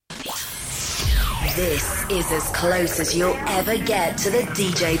This is as close as you'll ever get to the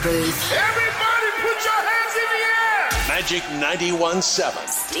DJ booth. Everybody put your hands in the air! Magic 91.7.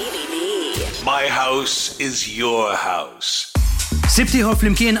 Stevie B. My house is your house. Sibtiħor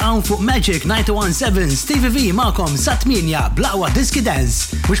flimkien għawn fuq Magic 91.7 Stevie V ma'kom sa' 8 blaqwa Diski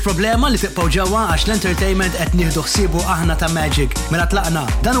Dance. Mux problema li tiqpaw ġewwa għax l-entertainment qed nieħdu ħsibu aħna ta' Magic. Mela tlaqna,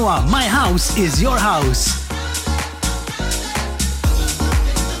 dan huwa My House is Your House.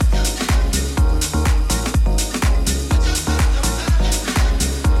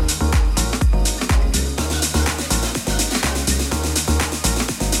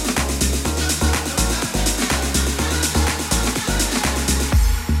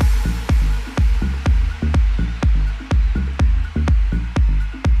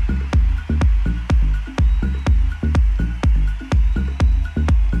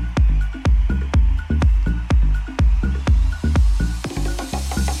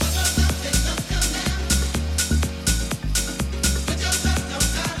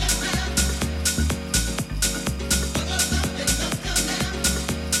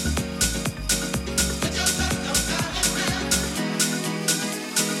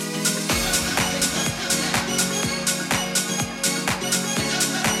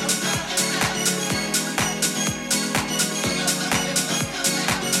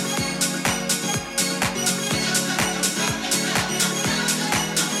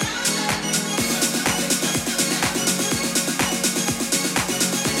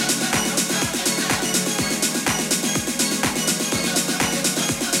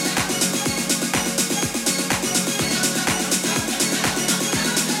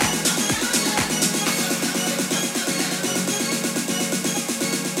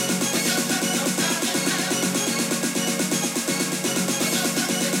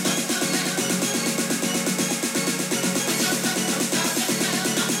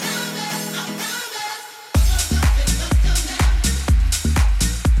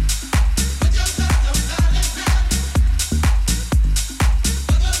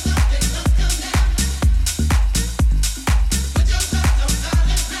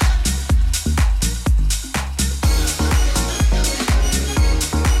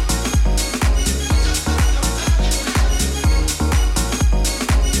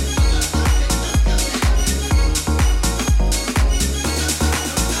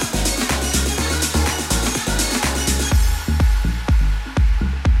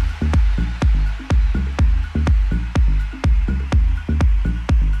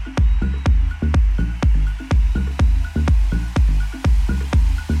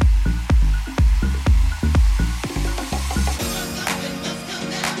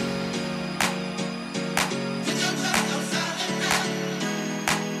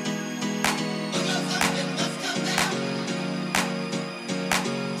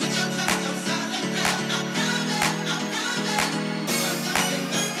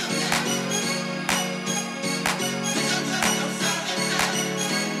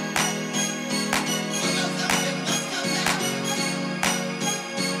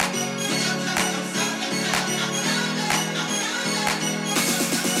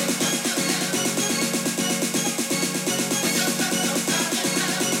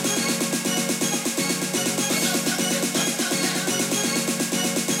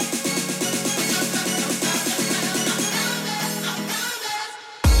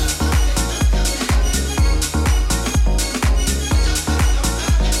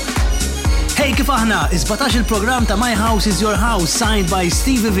 Kif aħna, 17 il-program ta' My House is Your House signed by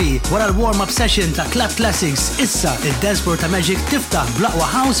Stevie V. Wara l-warm-up session ta' Club Classics, issa il-Dancefloor ta' Magic tiftaħ blaqwa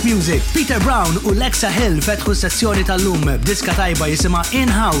House Music. Peter Brown u Lexa Hill fetħu s-sezzjoni tal-lum b'diska tajba jisima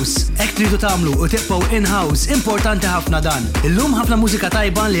In-House. Ek tridu tagħmlu u tibqgħu In-House, importanti ħafna dan. Illum ħafna mużika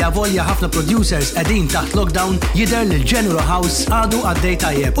tajba li avolja ħafna producers qegħdin taħt lockdown jidher li l-General House għadu għaddej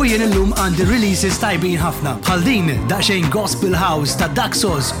tajjeb. U jien illum għandi releases tajbin ħafna. Bħal din daqsxejn Gospel House ta'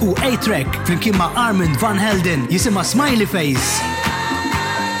 Daxos u A-Track flimkien ma' Armand Van Helden jisima Smiley Face. I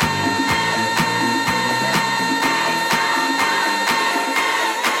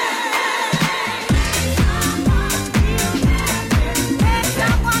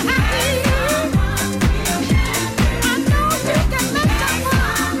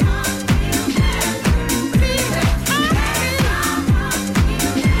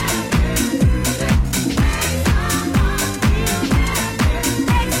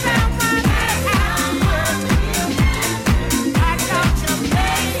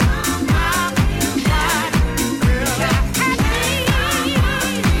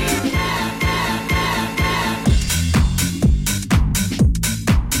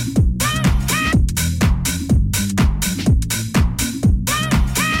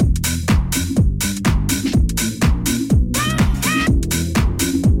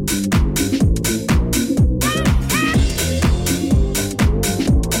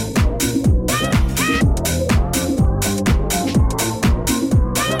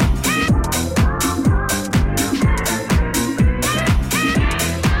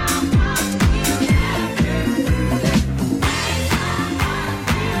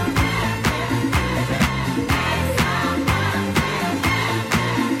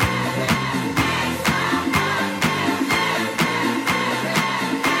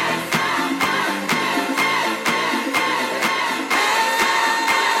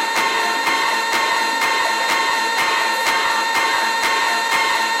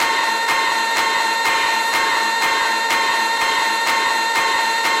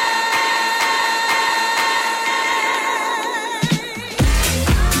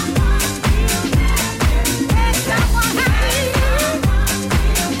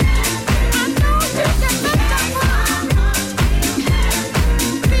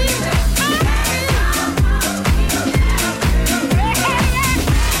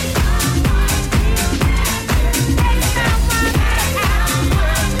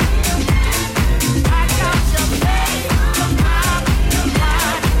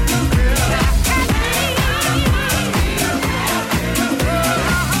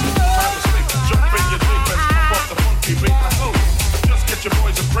your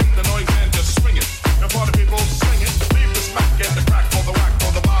boys and bring the noise and just swing it. Now party people sing it. Leave the smack and the crack or the whack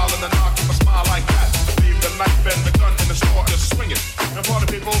or the ball and the knock. Keep a smile like that. Leave the knife and the gun in the store. Just swing it. Now party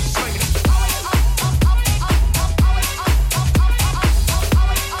people sing it.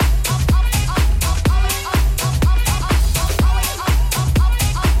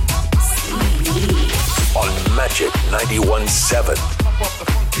 Magic 91.7. Pump up the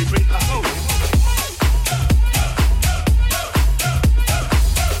funky beat,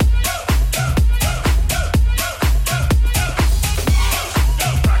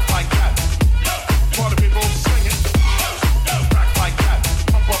 Crack like that. Party people sing it. Crack like that.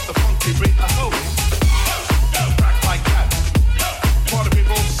 Pump up the funky beat, Crack like that. Party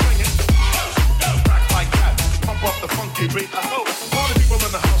people sing it. Crack like that. Pump up the funky beat, Party people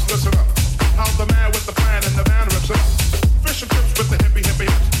in the house, listen up. How's the man with the plan and the van rips it up? Fish and chips with the hippie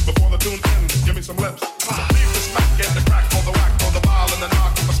hips. Before the tune ends, give me some lips. Leave the smack and the crack or the whack or the ball and the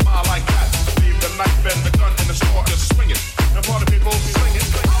knock. Keep a smile like that. Leave the knife and the gun in the store. Just swing it. And party people sing it.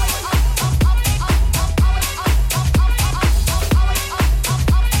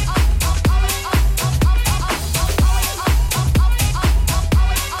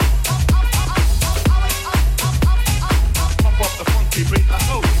 Pump up the funky beat.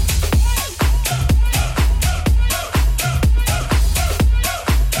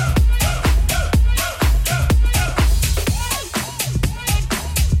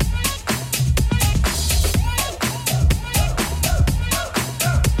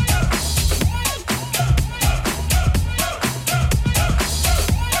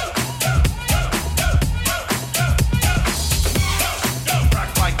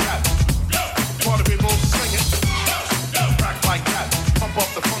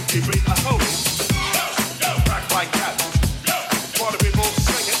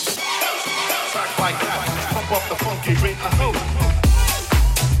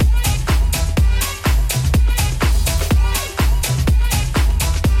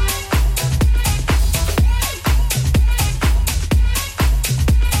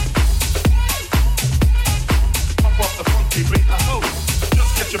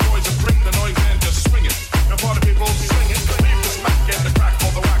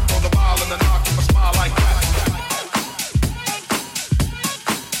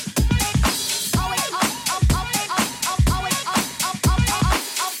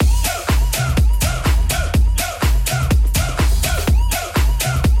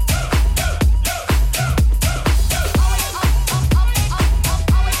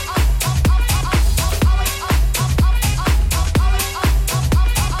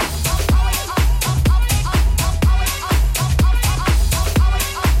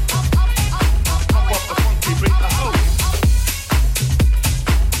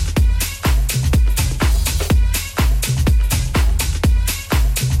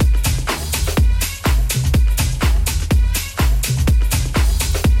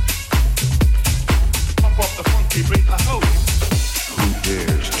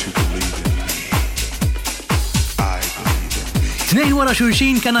 Wara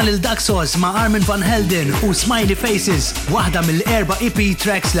xulxin kana lil Daxos ma' Armin van Helden u Smiley Faces, waħda mill-4 EP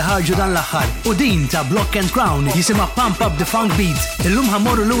tracks li ħarġu dan l-aħħar. U din ta' Block and Crown jisimha Pump Up the Funk Beat. Illum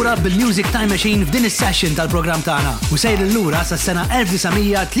ħammorru lura bil-Music Time Machine f'din is-session tal-programm tagħna. U sejr lura sas-sena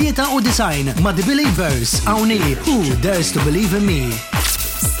 1993 ma' The Believers hawnhi Who Dares to Believe in Me.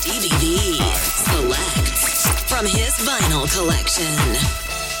 Stevie V selects from his vinyl collection.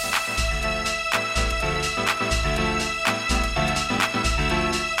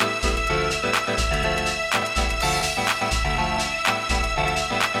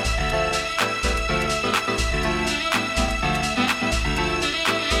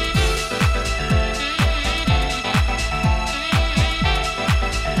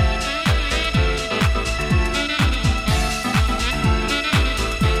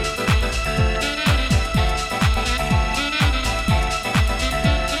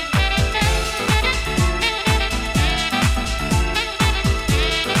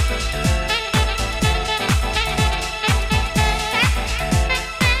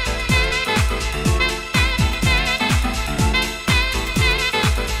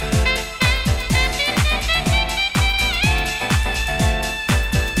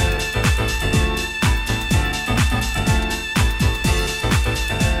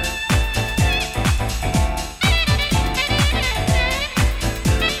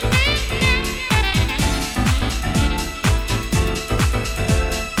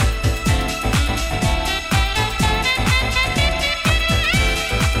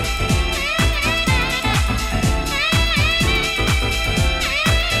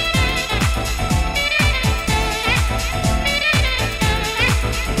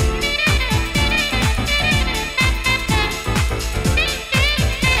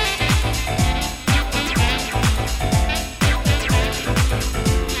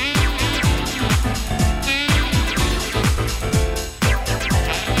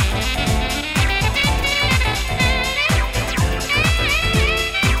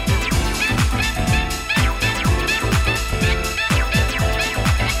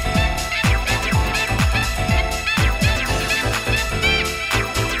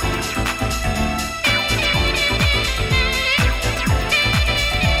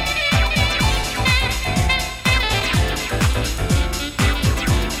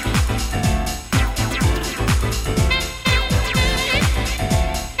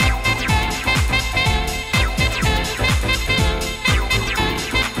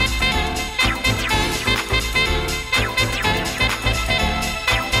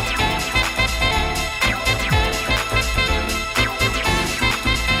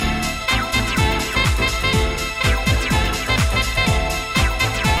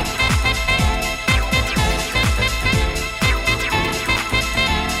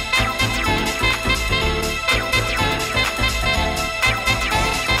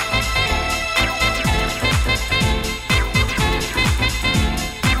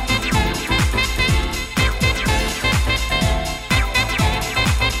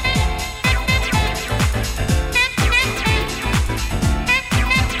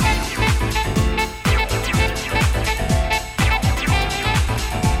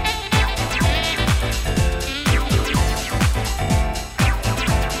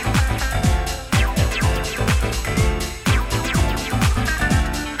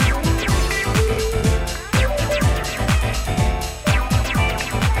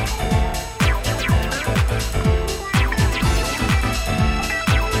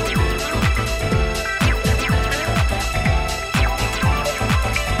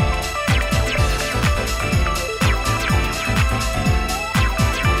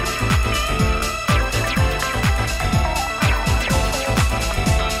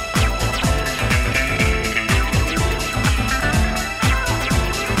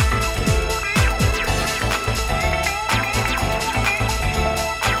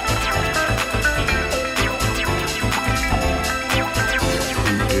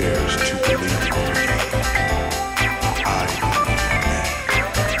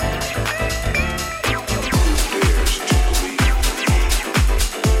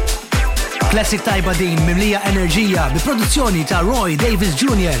 Classic tajba din mimlija enerġija bi produzzjoni ta' Roy Davis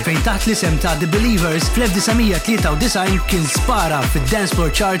Jr. fejn taħt l-isem ta' The Believers fl-1993 kien spara fid-dance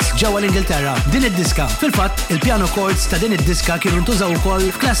floor charts ġewwa l-Ingilterra. Din id-diska, fil-fatt, il-piano chords ta' din id-diska kienu ntużaw ukoll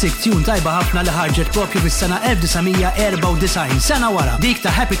f'classic tune tajba ħafna li ħarġet propju fis-sena 1994, sena wara, dik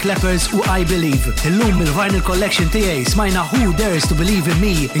ta' Happy Clappers u I Believe. Illum il-vinyl collection tiegħi smajna Who Dares to Believe in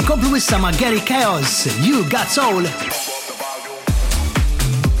Me. Inkomplu issa ma' Gary Chaos, You Got Soul.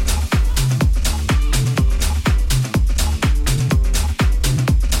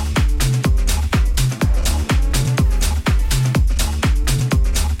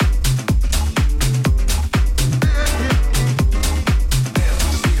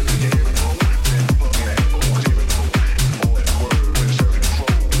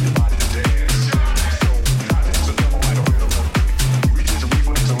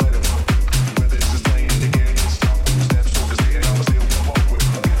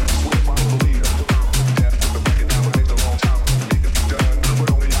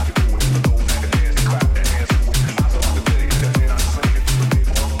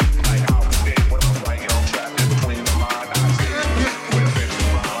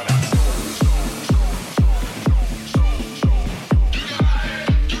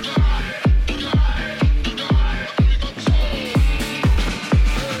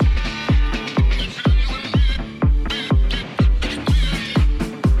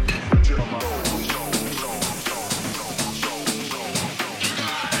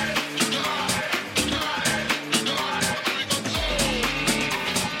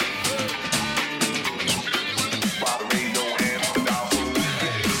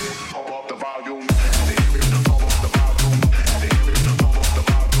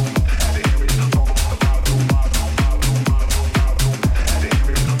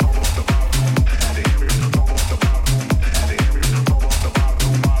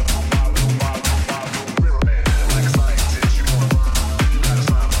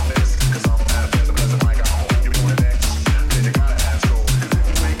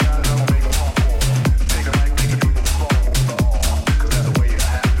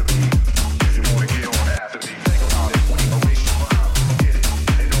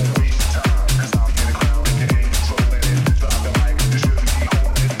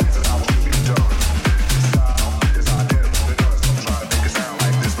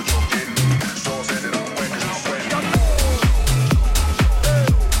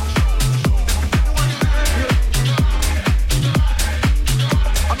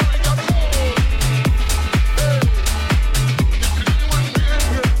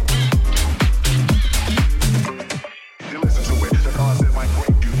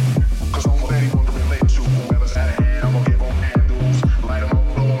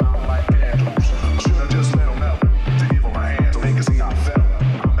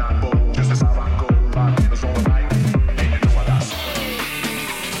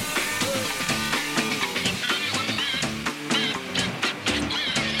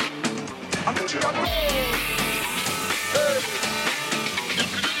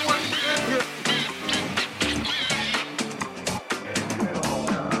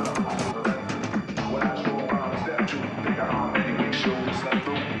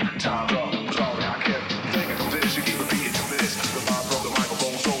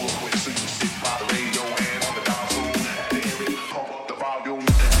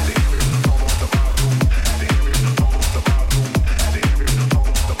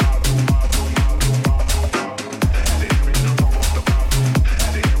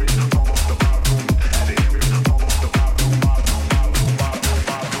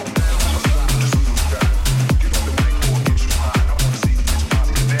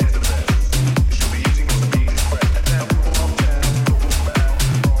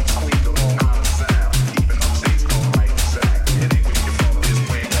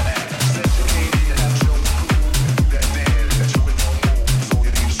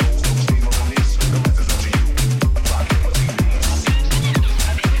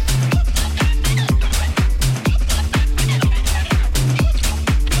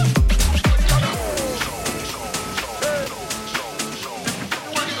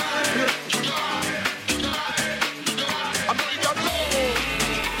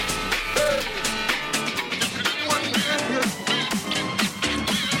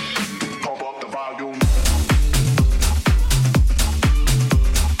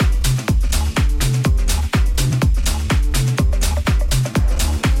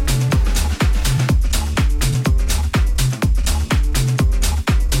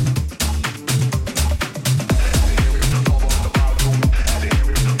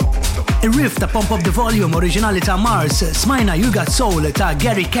 Ir-riff ta' Pump Up the Volume oriġinali ta' Mars, smajna You Got Soul ta'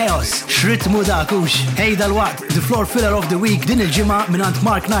 Gary Chaos, xritmu dakux. Hey dal-waqt, the floor filler of the week din il-ġimgħa minant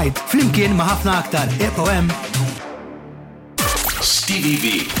Mark Knight, flimkien ma' ħafna aktar. Iqpom. Stevie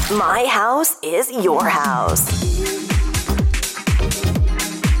V. My house is your house.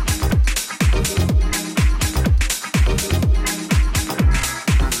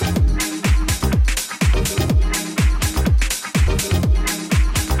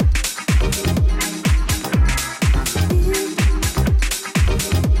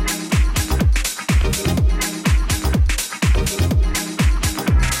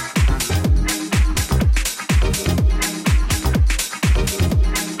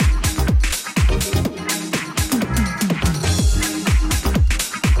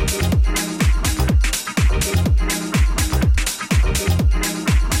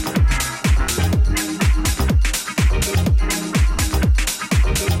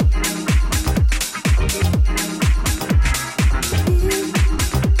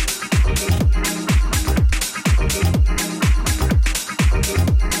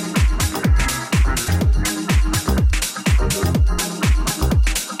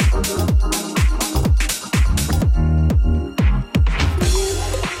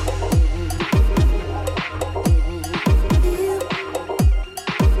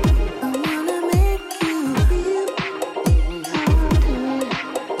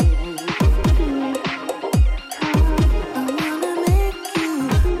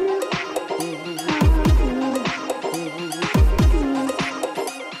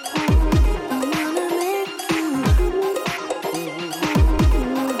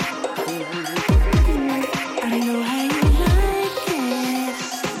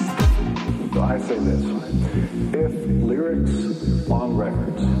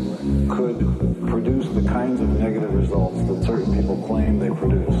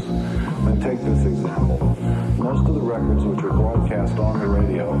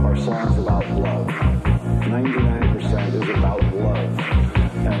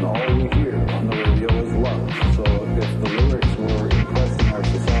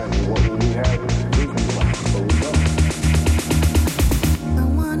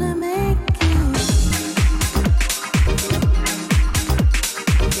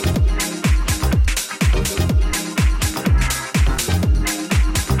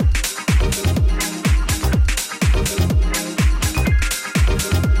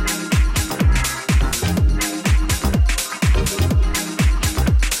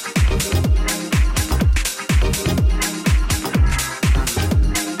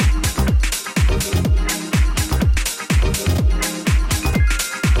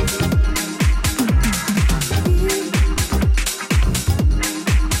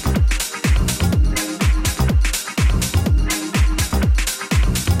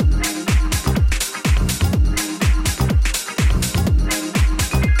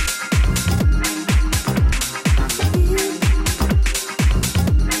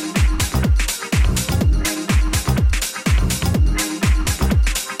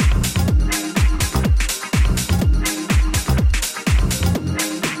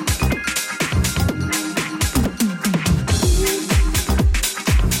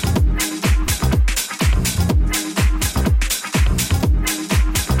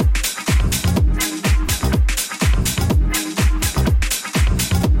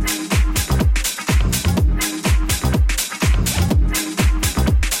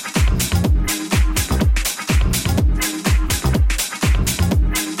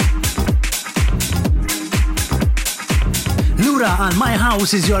 għal My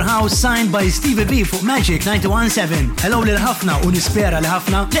House is Your House signed by Stevie B fuq Magic 91.7. Hello lil ħafna u nispera li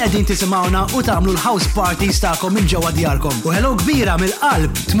ħafna li qegħdin tisimgħuna u tagħmlu l-house parties tagħkom minn ġewwa djarkom. U hello kbira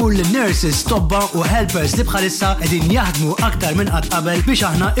mill-qalb tmur lin-nurses, tobba u helpers li bħalissa qegħdin jaħdmu aktar minn qatt qabel biex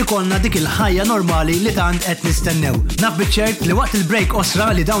aħna ikollna dik il-ħajja normali li tant qed nistennew. Naf biċ-ċert li waqt il-break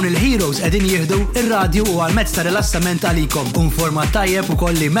osra li dawn il-heroes qegħdin jieħdu ir-radju u għal-mezz ta' rilassament għalikom. Format tajjeb u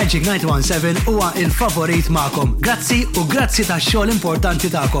kolli Magic 91.7 huwa il-favorit magħkom. Grazzi u grazzi tax-xogħol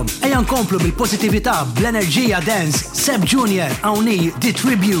importanti tagħkom. Ejja nkomplu bil-positività, bl-enerġija dance, Seb Junior, hawnhi The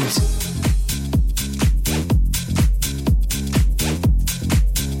Tribute.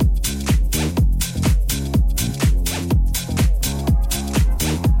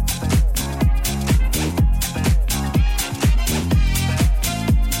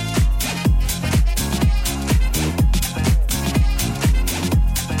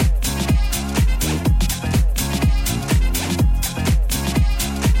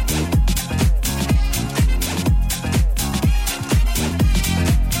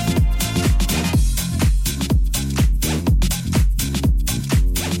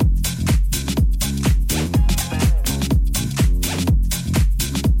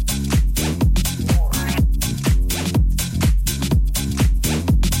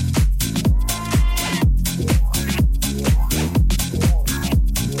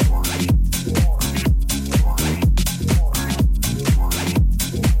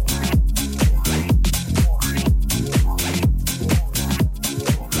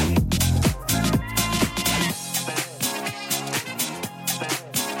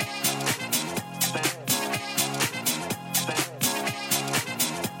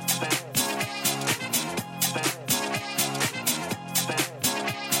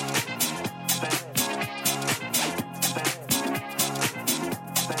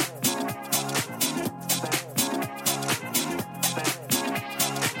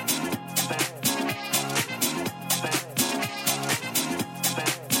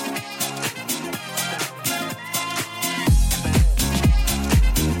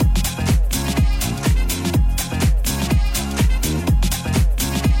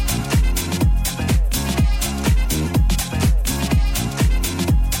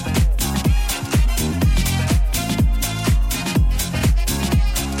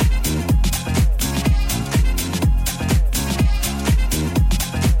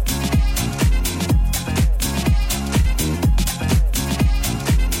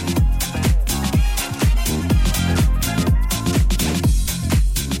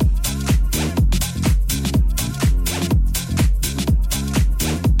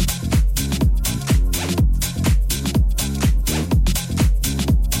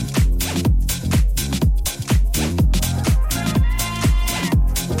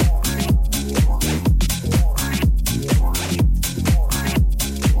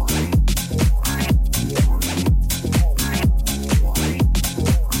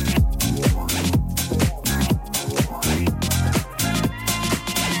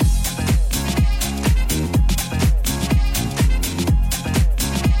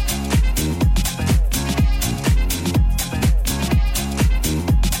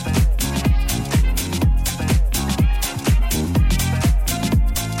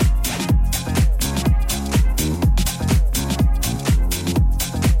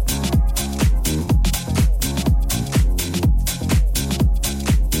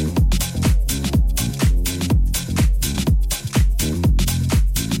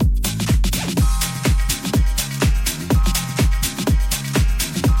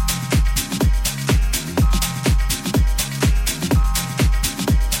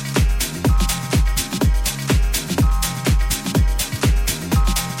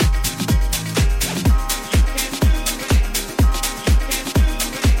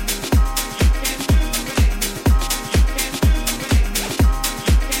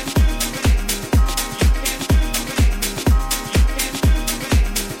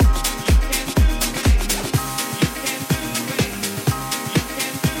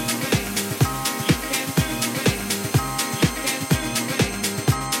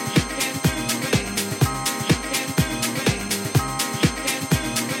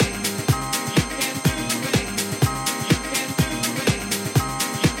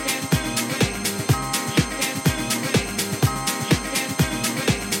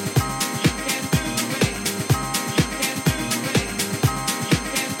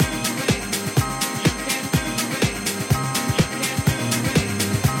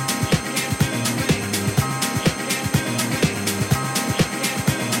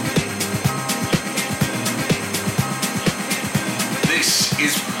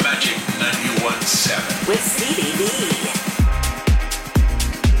 Magic 91.7 with Stevie V.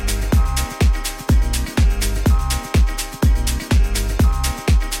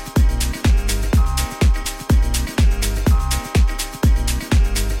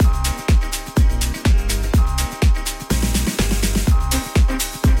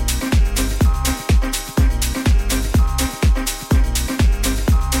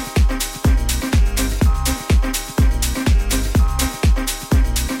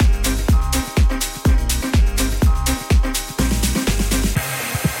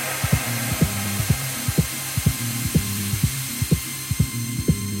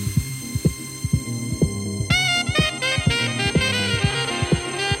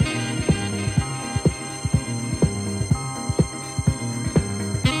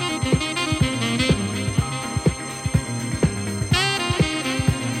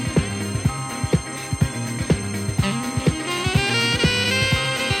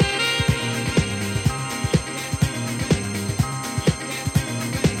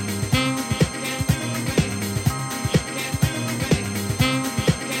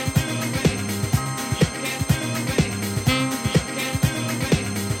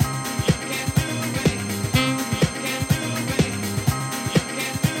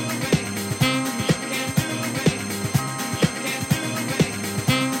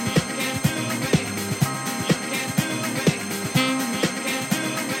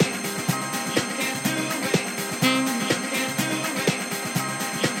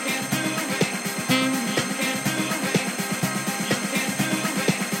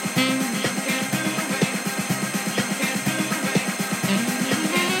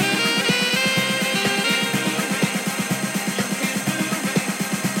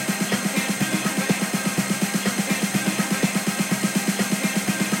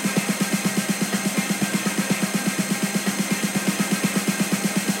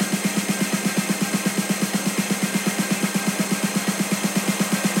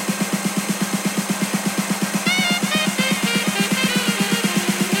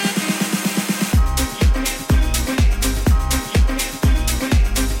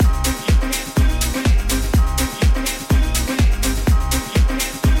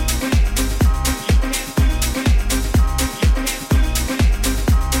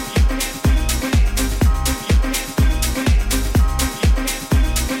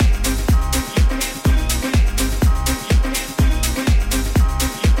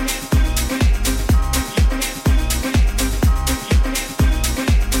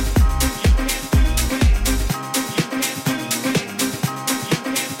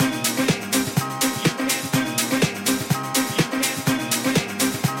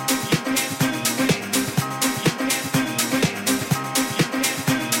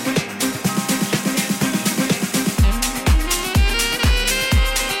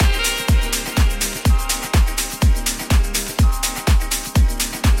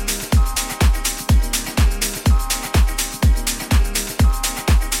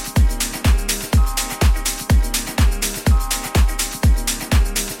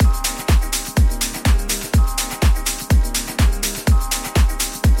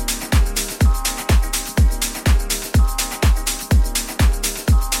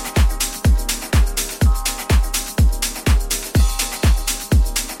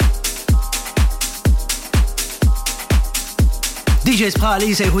 DJs bħali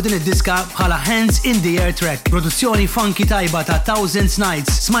jsejħu din id-diska bħala Hands in the Air track. Produzzjoni funky tajba ta' Thousands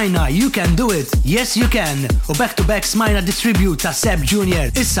Nights. Smajna You Can Do It, Yes You Can. U back to back smajna Distribute ta' Seb Junior.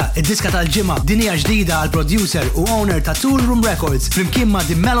 Issa id-diska tal-ġimgħa din hija ġdida għal producer u owner ta' Tool Room Records flimkien ma'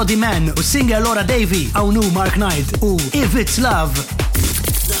 The Melody Man u singer Laura Davey hawnhu Mark Knight u If It's Love.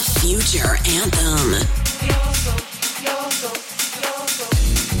 The Future Anthem.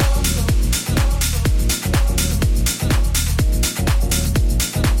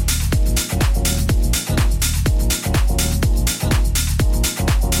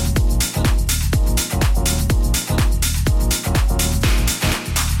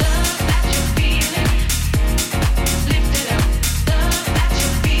 Lift it up.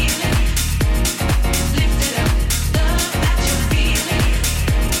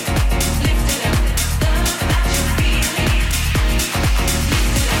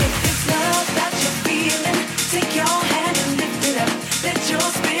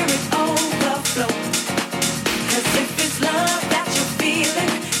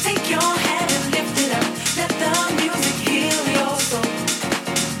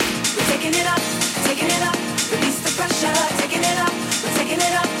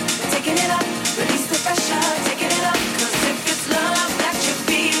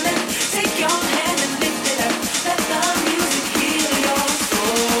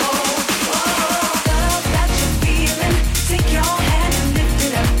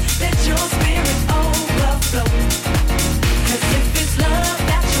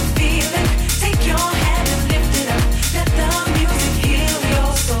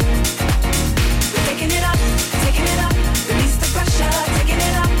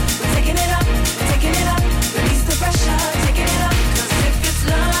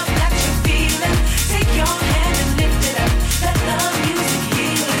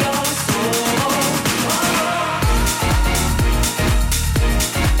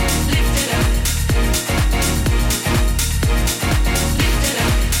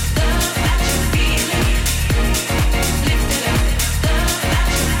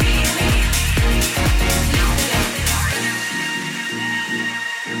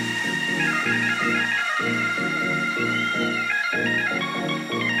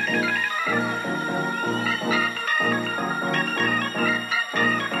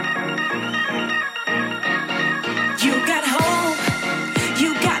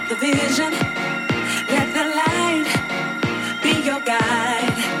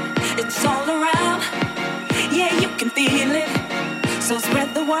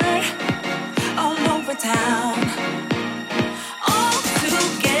 heart all over town. All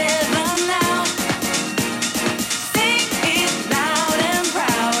together now. Sing it loud and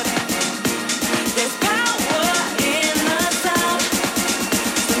proud. There's power in the sound.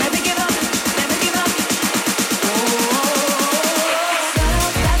 So never give up, never give up.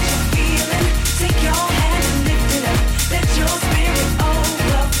 Love that you're feeling. Take your hand and lift it up. Let your spirit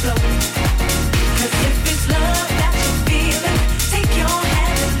overflow. 'Cause if it's love that you're feeling, take your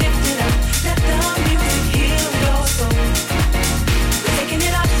hand and lift it up. Let the music heal your soul. We're taking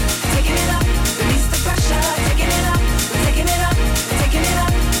it up, taking it up. Release the pressure, taking it up. We're taking it up, taking it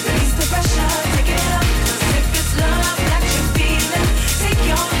up. Release the pressure, taking it up. 'Cause if it's love that you're feeling, take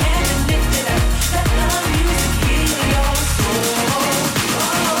your hand and lift it up. Let the music heal your soul.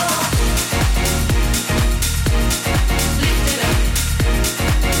 Lift it up.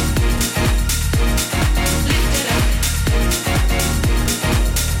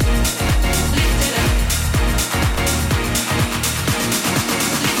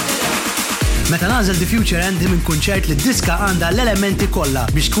 Meta nażel The Future għandi minn kunċert li d-diska għandha l-elementi kollha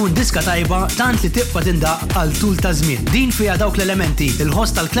biex tkun diska tajba tant li tibqa' tindaq għal tul ta' żmien. Din fiha dawk l-elementi,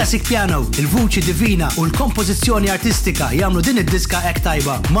 il-ħoss tal-classic piano, il-vuċi divina u l-kompożizzjoni artistika jagħmlu din id-diska hekk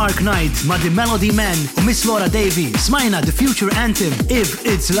tajba. Mark Knight ma' The Melody Man u Miss Laura Davy smajna The Future Anthem If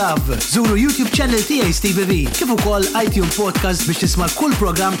It's Love. Żuru YouTube channel tiegħi Stevie V kif ukoll iTunes Podcast biex tisma' kull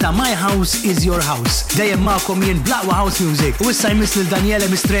programm ta' My House is Your House. Dejjem magħkom jien Blaqwa House Music u issa jmiss lil Daniele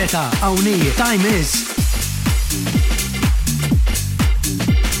Mistreta hawnni. Time is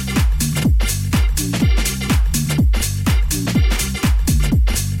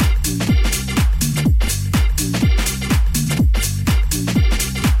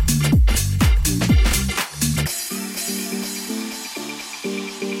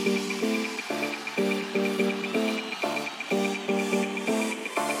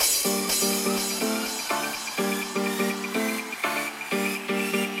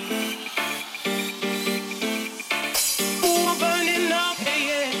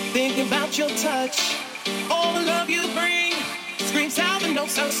your touch, all the love you bring, screams out the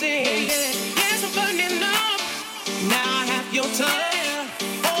notes I sing. Yes, I'm burning up. Now I have your touch,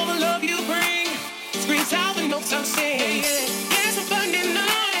 all the love you bring, screams out the notes I sing. Yes, I'm burning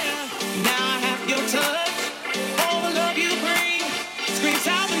up. Now I have your touch, all the love you bring, screams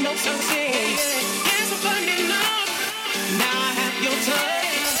out the notes I sing. Yes, I'm burning up. Now I have your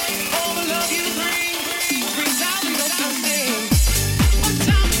touch, all the love you bring, screams out the notes I sing.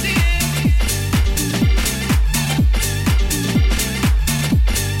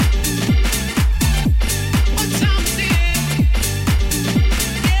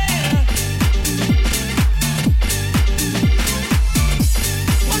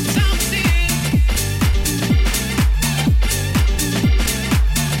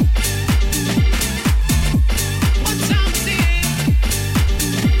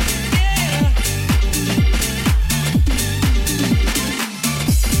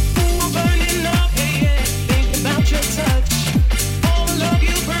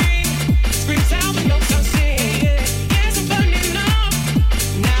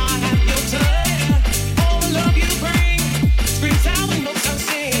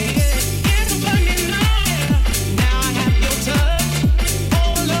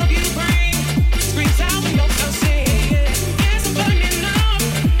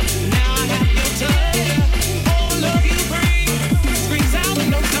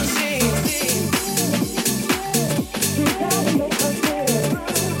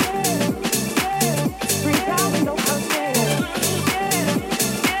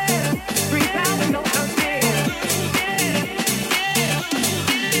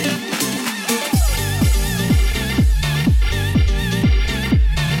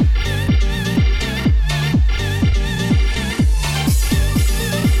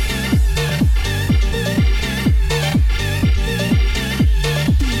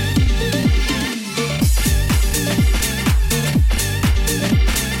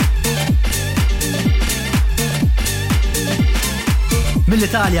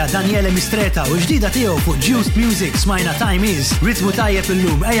 Mill-Italja Daniele Mistreta u ġdida tiegħu fuq Juiced Music smajna Time Is. Ritmu tajjeb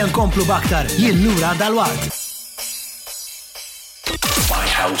illum ejja nkomplu b'aktar jien lura dal-waqt. My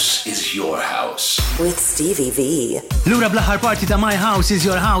house is your house. With Stevie V. Lura bl-aħħar parti ta' My House is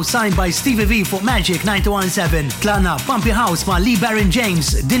Your House signed by Stevie V fuq Magic 91.7. Tlaqna Pumpy House ma' Lee Baron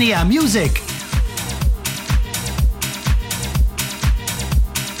James. Dinja Music.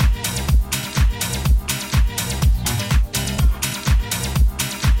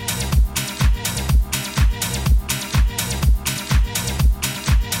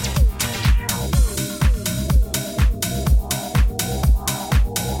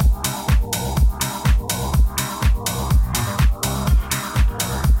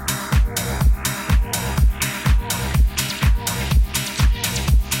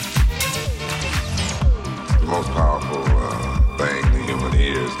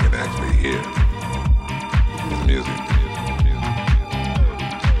 actually hear is music.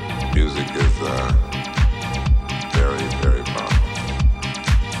 Music is very, very powerful.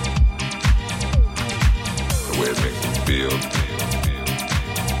 The way it makes you feel,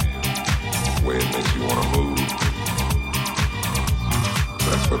 the way it makes you want to move.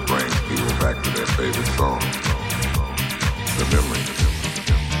 That's what brings people back to their favorite song, the memory.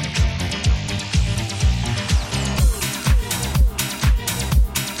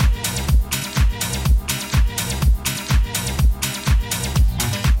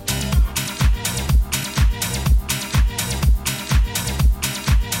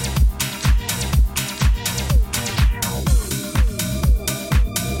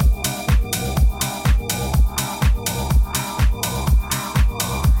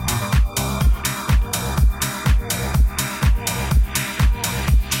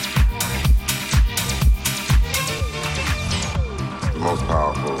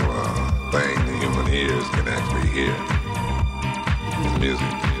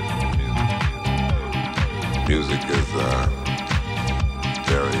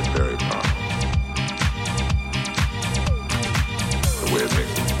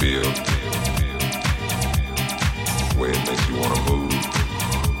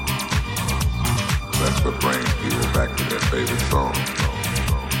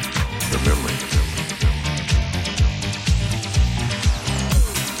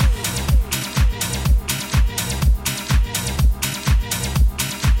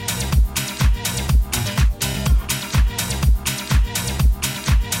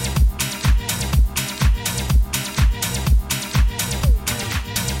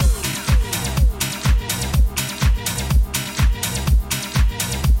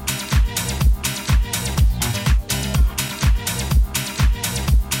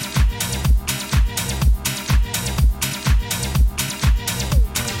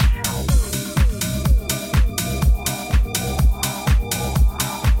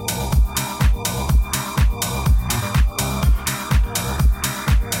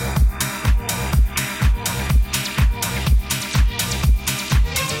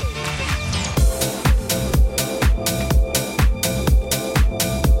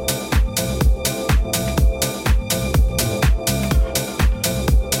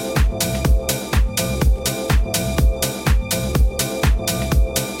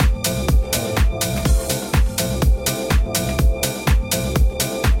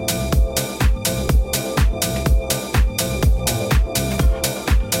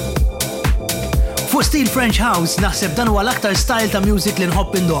 Steel French House naħseb dan huwa l-aktar style ta' music li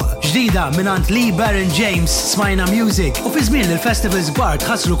nħobb indoq. Ġdida minant Lee Baron James smajna music u fi żmien li l-festivals kbar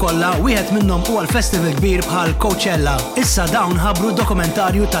tħassru kollha wieħed minnhom huwa l-festival kbir bħal Coachella. Issa dawn ħabru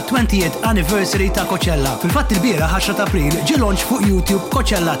dokumentarju ta' 20th anniversary ta' Coachella. Fil-fatt il-biera 10 ta' April ġie launch fuq YouTube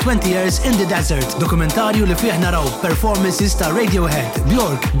Coachella 20 Years in the Desert. Dokumentarju li fih naraw performances ta' Radiohead,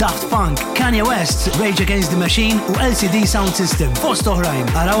 Bjork, Daft Punk, Kanye West, Rage Against the Machine u LCD Sound System. Fost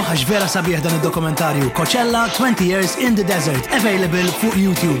oħrajn. Araw ħax vera sabiħ dan id-dokumentarju Coachella 20 Years in the Desert, available fuq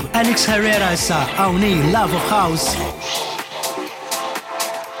YouTube. Alex Herrera issa, Awni, Love of House.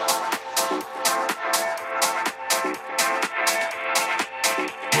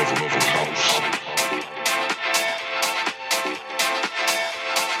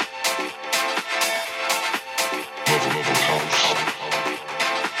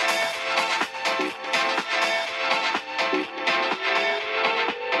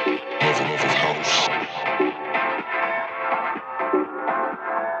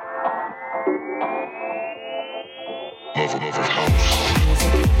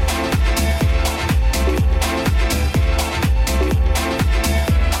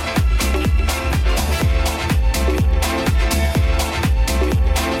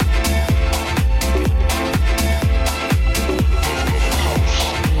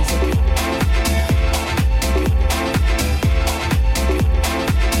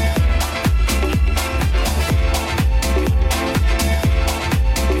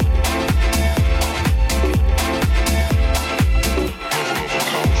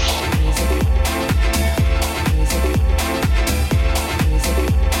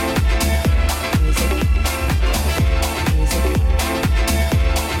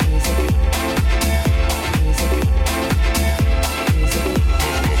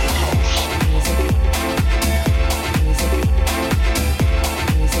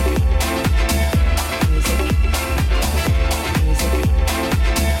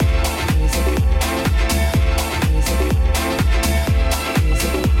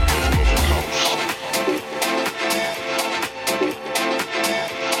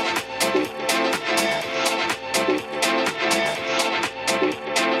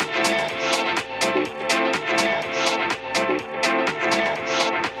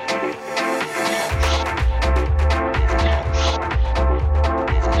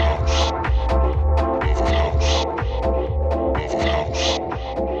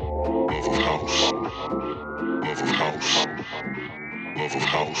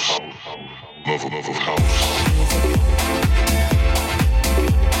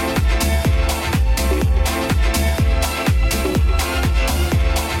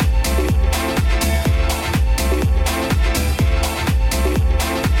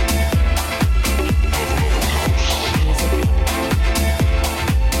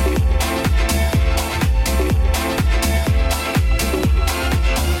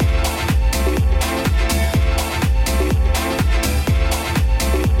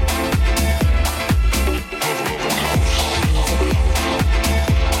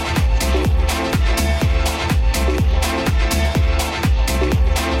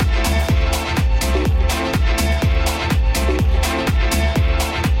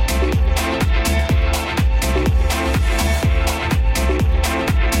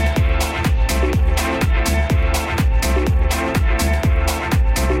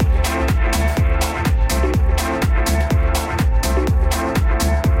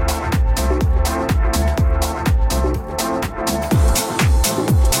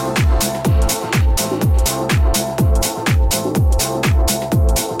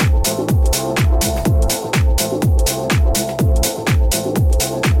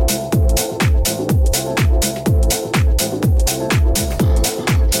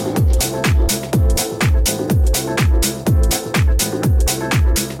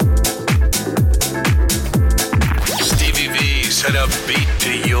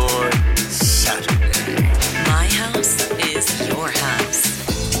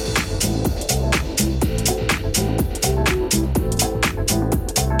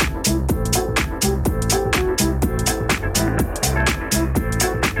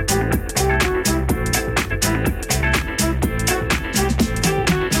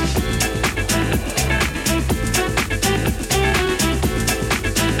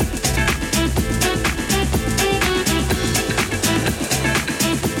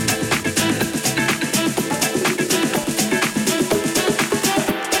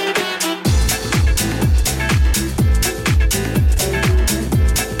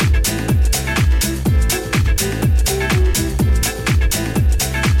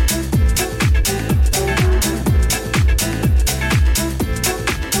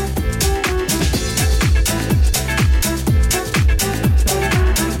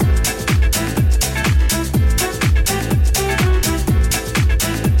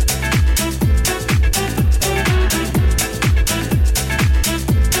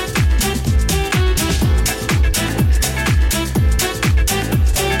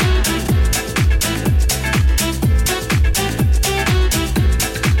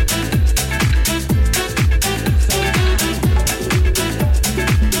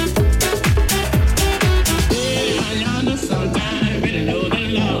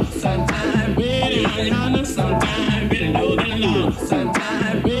 mañana, sometime, really know the love.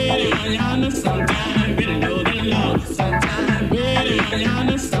 Sometime, really mañana, sometime, really know the love. Sometime, really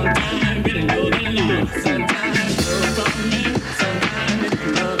mañana, sometime, really know the love. Sometime, girl from me, sometime, if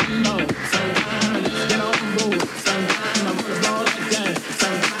you love me more. Sometime, let's get on board. Sometime, I'm gonna blow like that.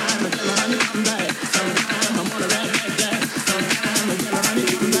 Sometime, I tell her, honey, come back. Sometime, I'm gonna rap like that. Sometime, I tell her, honey,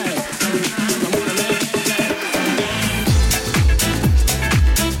 come back. Sometime, I'm gonna rap like that.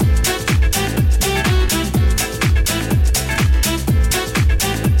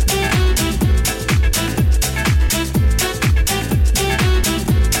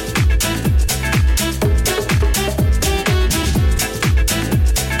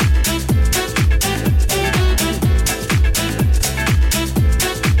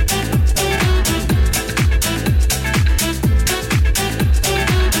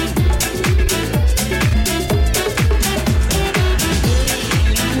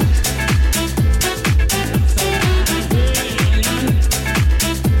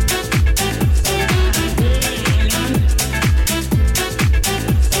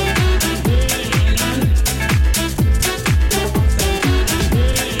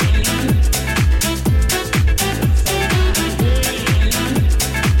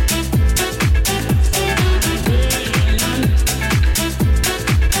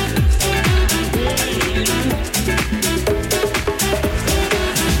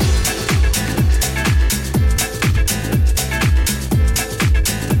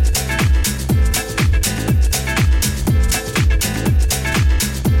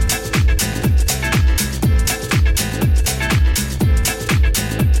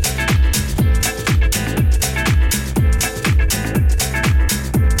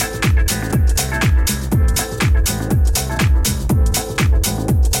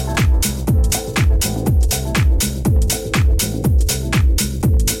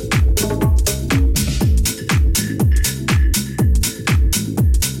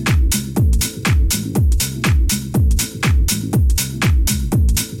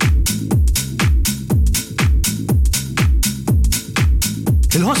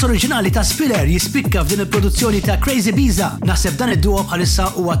 Il-ħoss oriġinali ta' Spiller jispikka f'din il-produzzjoni ta' Crazy Biza. Naħseb dan id-duo bħalissa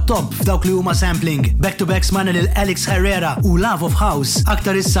huwa top f'dawk li huma sampling. Back-to-back smana lil Alex Herrera u Love of House.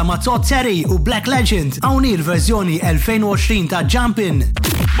 Aktar issa ma' Todd Terry u Black Legend. Hawnir verżjoni 2020 ta' Jumpin'.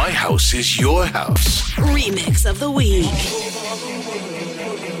 My house is your house. Remix of the week.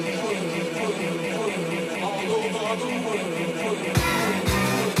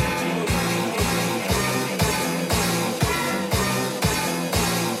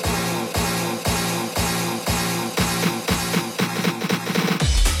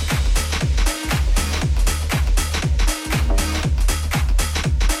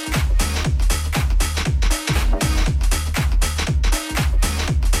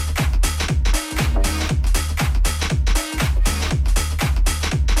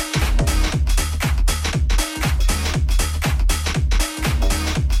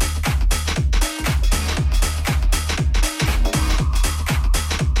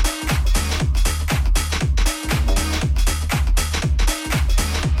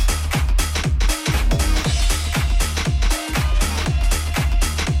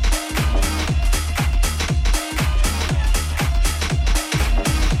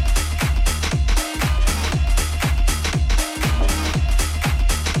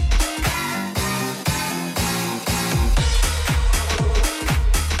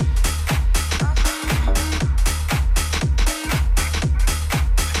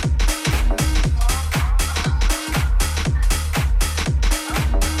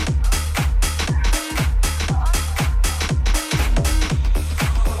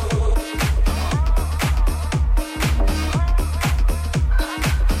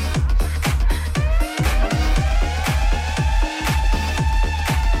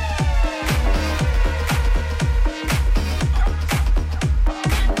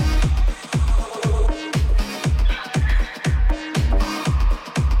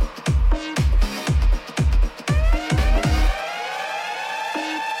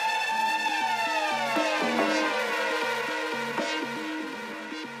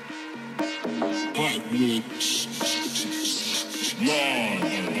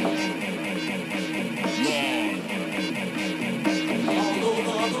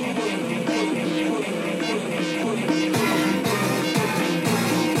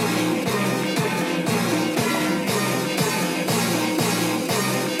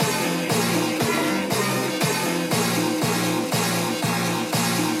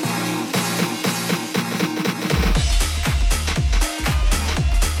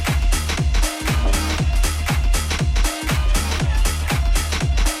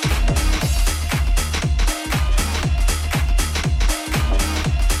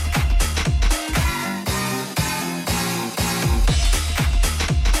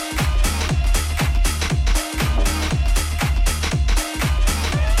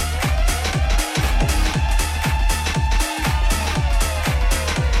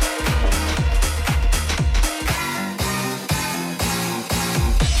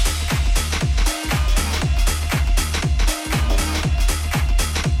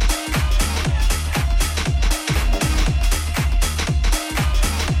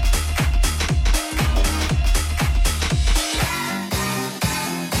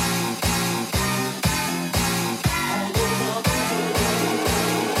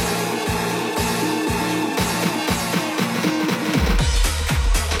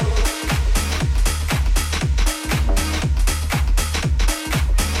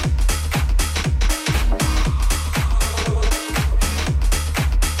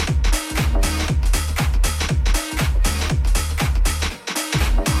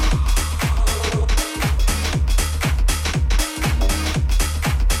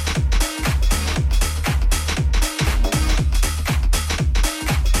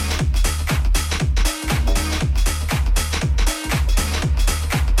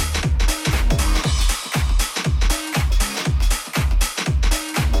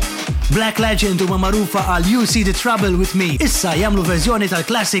 Black Legend huma magħrufa għal You See the Trouble with Me. Issa jagħmlu verżjoni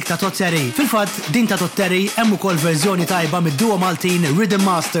tal-klassik ta' Todd Terry. Fil-fatt din ta' Todd Terry hemm ukoll verżjoni tajba mid-duo Maltin Rhythm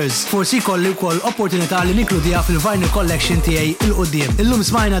Masters. Forsi jkolli wkoll opportunità li ninkludiha fil-vinyl collection tiegħi il-qudiem. Illum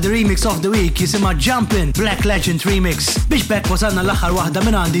smajna the remix of the week jisimha Jumpin' Black Legend Remix. Biex bekk wasalna l-aħħar waħda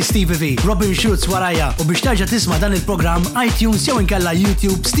minn għandi Stevie V, Robin Schulz warajja u biex terġa' tisma' dan il-programm iTunes jew inkella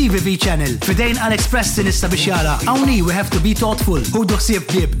YouTube Stevie V Channel. Fidejn Alex Preston issa biex jara. Hawnhi we have to be thoughtful. Hu doħsieb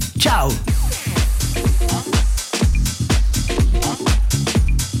bib. Ciao!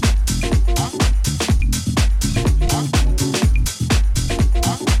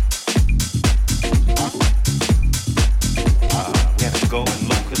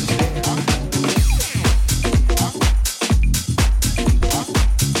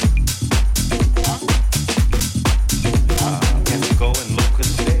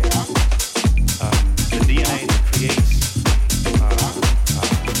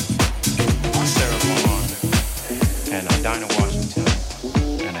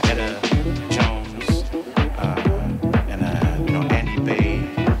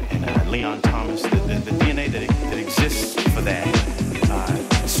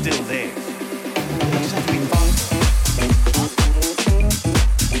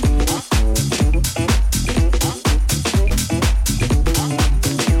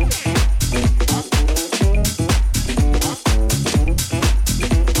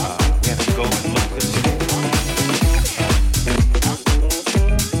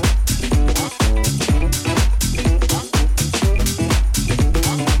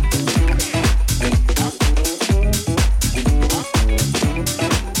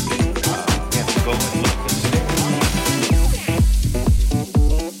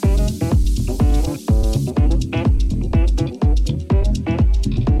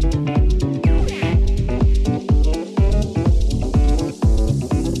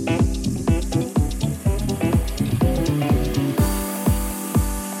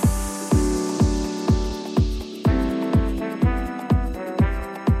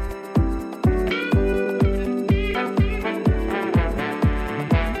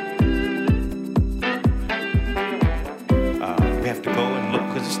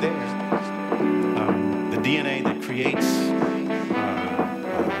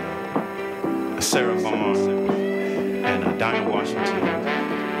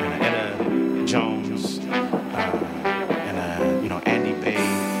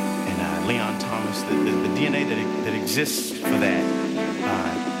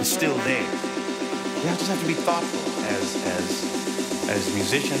 As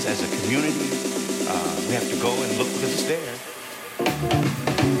musicians, as a community, we have to go and look because it's there.